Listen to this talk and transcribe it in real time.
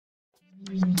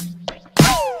Hello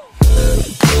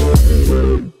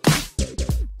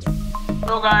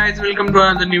guys, welcome to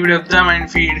another new video of the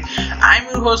Mind Feed. I'm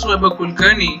your host Vaibhav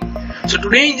Kulkarni. So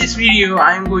today in this video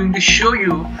I am going to show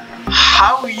you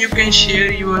how you can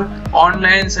share your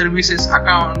online services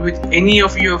account with any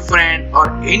of your friend or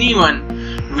anyone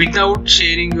without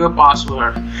sharing your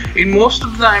password. In most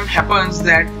of the time happens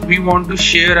that we want to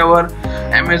share our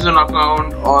Amazon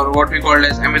account or what we call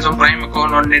as Amazon Prime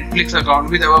account or Netflix account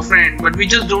with our friend, but we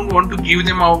just don't want to give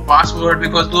them our password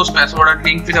because those passwords are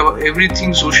linked with our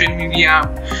everything, social media,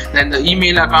 then the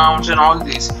email accounts and all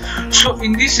this. So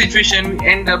in this situation we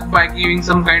end up by giving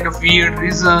some kind of weird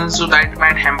reasons, so that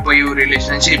might hamper your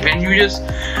relationship and you just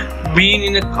being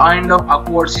in a kind of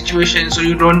awkward situation, so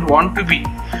you don't want to be.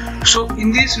 So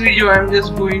in this video I am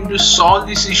just going to solve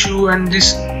this issue, and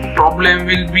this problem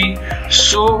will be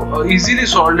so easily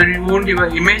solved that you won't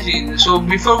even imagine. So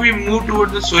before we move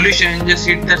towards the solution, just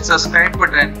hit that subscribe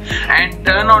button and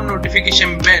turn on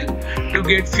notification bell to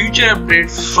get future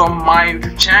updates from my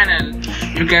YouTube channel.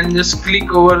 You can just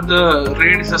click over the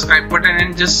red subscribe button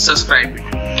and just subscribe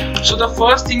it. So the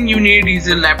first thing you need is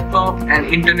a laptop and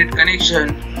internet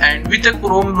connection and with a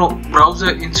Chrome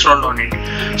browser installed on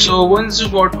it. So once you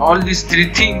got all these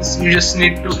three things, you just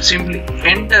need to simply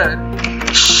enter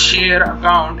share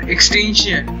account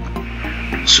extension,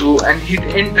 and hit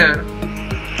enter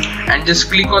and just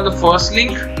click on the first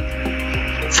link.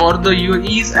 For your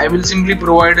ease, I will simply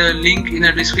provide a link in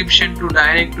the description to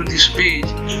direct to this page.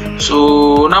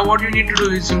 So now what you need to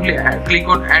do is simply click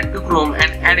on add to Chrome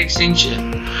and add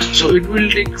extension. So it will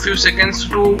take a few seconds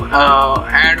to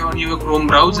add on your Chrome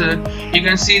browser. You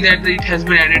can see that it has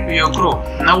been added to your Chrome.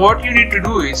 Now what you need to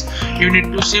do is you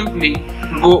need to simply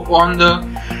go on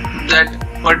that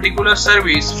particular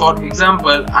service. For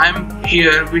example, I'm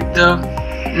here with the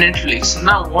Netflix.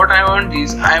 Now what I want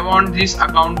is I want this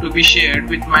account to be shared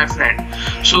with my friend.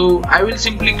 So I will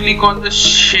simply click on the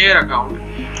share account,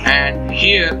 and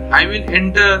here I will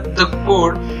enter the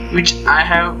code which I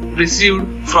have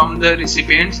received from the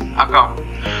recipient's account.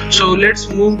 So let's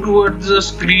move towards the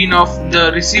screen of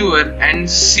the receiver and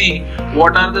see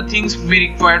what are the things we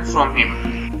required from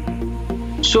him.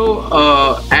 So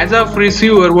as a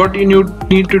receiver, what you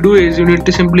need to do is you need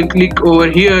to simply click over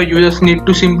here. You just need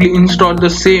to simply install the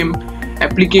same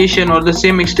application or the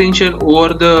same extension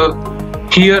over the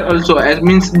here also, as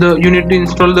means you need to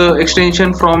install the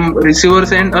extension from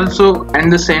receiver's end also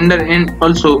and the sender end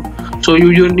also. So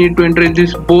you need to enter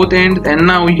this both ends, and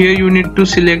now here you need to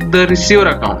select the receiver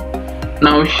account.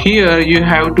 Now here you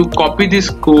have to copy this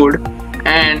code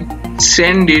and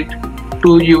send it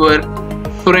to your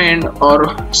friend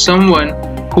or someone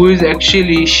who is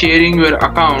actually sharing your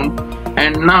account,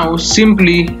 and now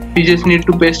simply you just need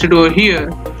to paste it over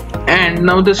here. And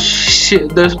now the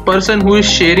person who is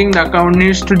sharing the account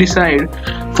needs to decide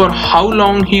for how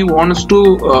long he wants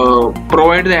to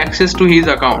provide the access to his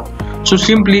account. So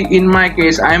simply in my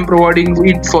case I am providing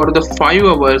it for the 5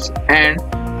 hours, and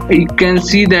you can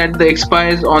see that the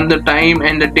expires on the time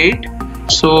and the date.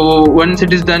 So once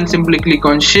it is done, simply click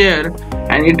on share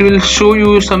and it will show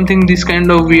you something this kind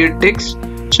of weird text.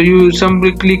 So you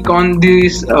simply click on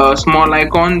this small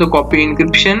icon, the copy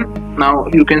encryption. Now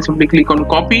you can simply click on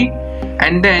copy,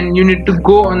 and then you need to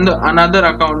go on the another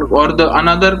account or the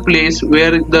another place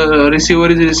where the receiver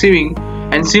is receiving,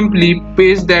 and simply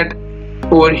paste that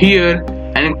over here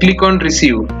and click on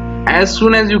receive. As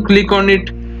soon as you click on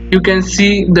it, you can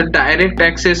see the direct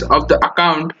access of the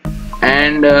account,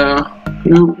 and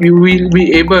you will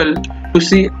be able to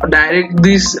see direct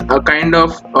this kind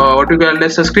of what you call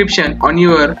as subscription on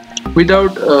your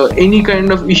without any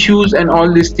kind of issues and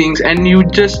all these things, and you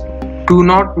just do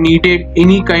not need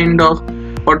any kind of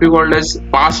what you call as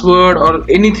password or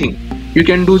anything. You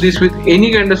can do this with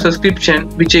any kind of subscription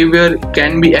whichever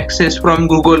can be accessed from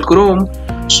Google Chrome.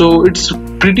 So it's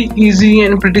pretty easy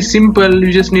and pretty simple.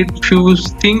 You just need few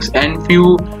things and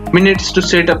few minutes to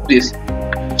set up this.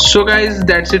 So guys,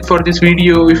 that's it for this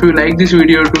video. If you like this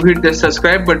video, to hit the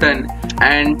subscribe button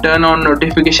and turn on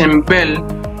notification bell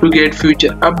to get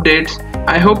future updates.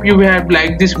 I hope you have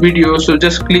liked this video, so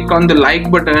just click on the like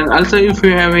button. Also, if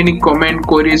you have any comment,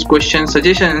 queries, questions,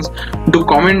 suggestions, do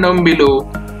comment down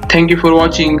below. Thank you for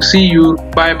watching. See you.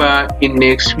 Bye bye in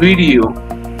next video.